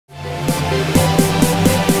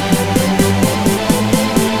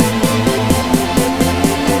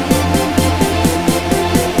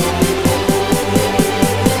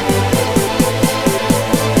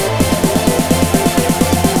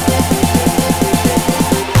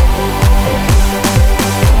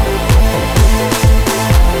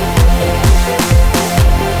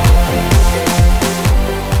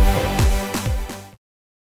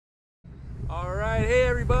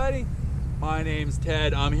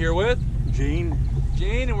here with Gene,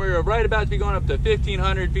 and we're right about to be going up to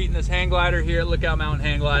 1,500 feet in this hang glider here at Lookout Mountain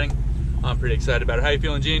Hang Gliding. I'm pretty excited about it. How you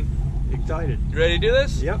feeling, Gene? excited. You ready to do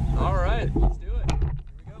this? Yep. All right, let's do it.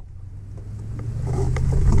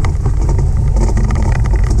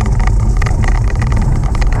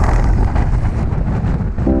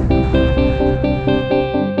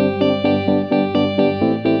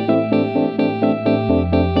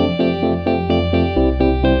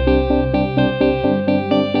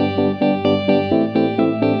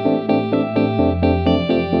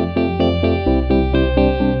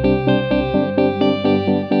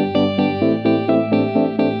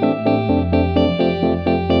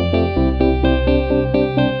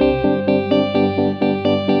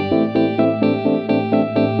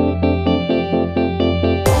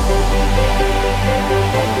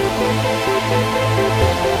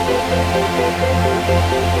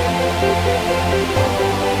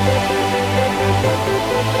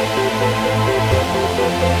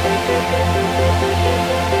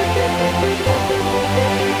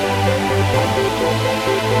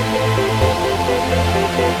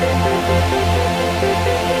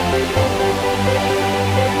 Here we go.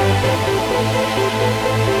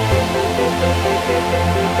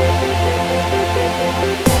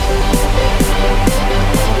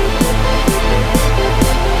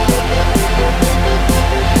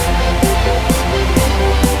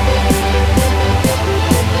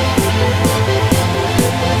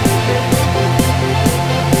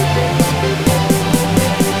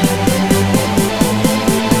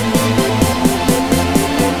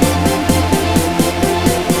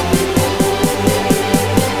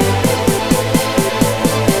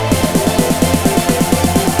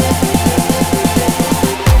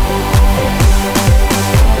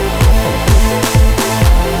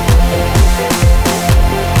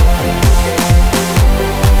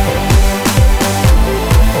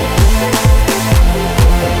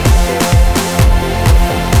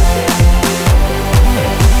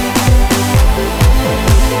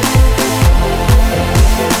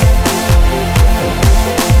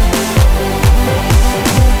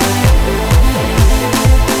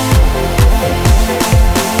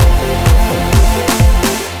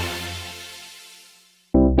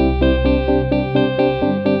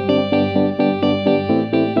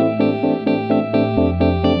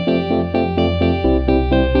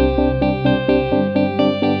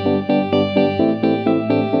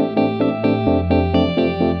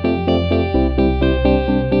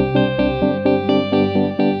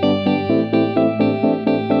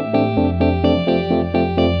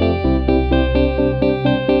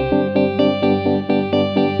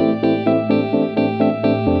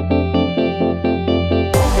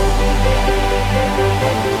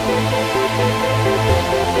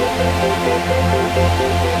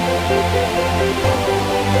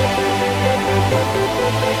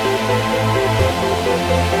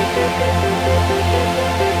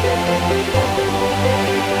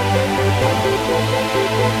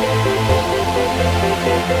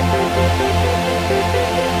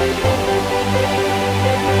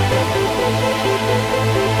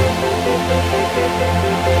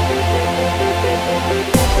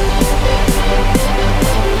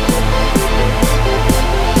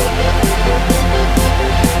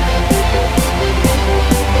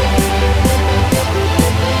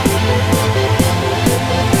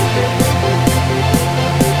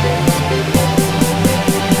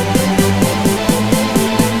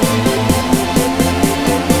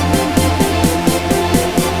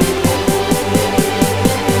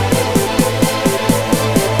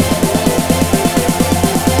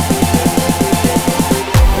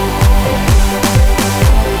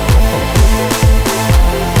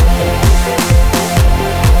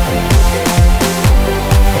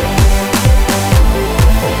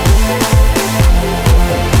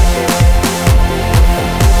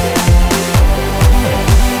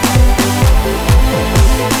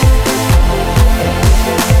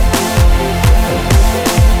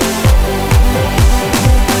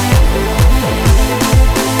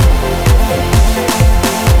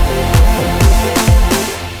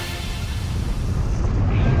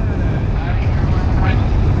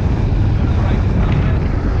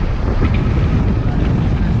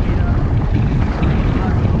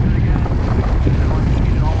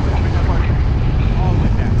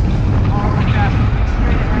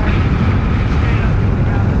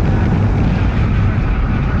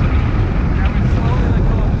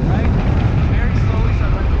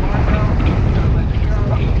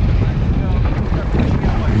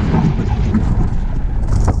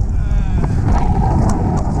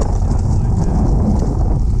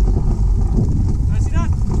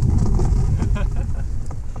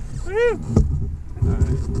 Woo!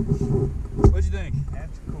 What'd you think?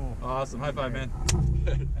 That's cool. Awesome. High five, man.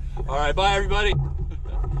 All right, bye, everybody.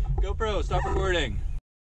 GoPro, stop recording.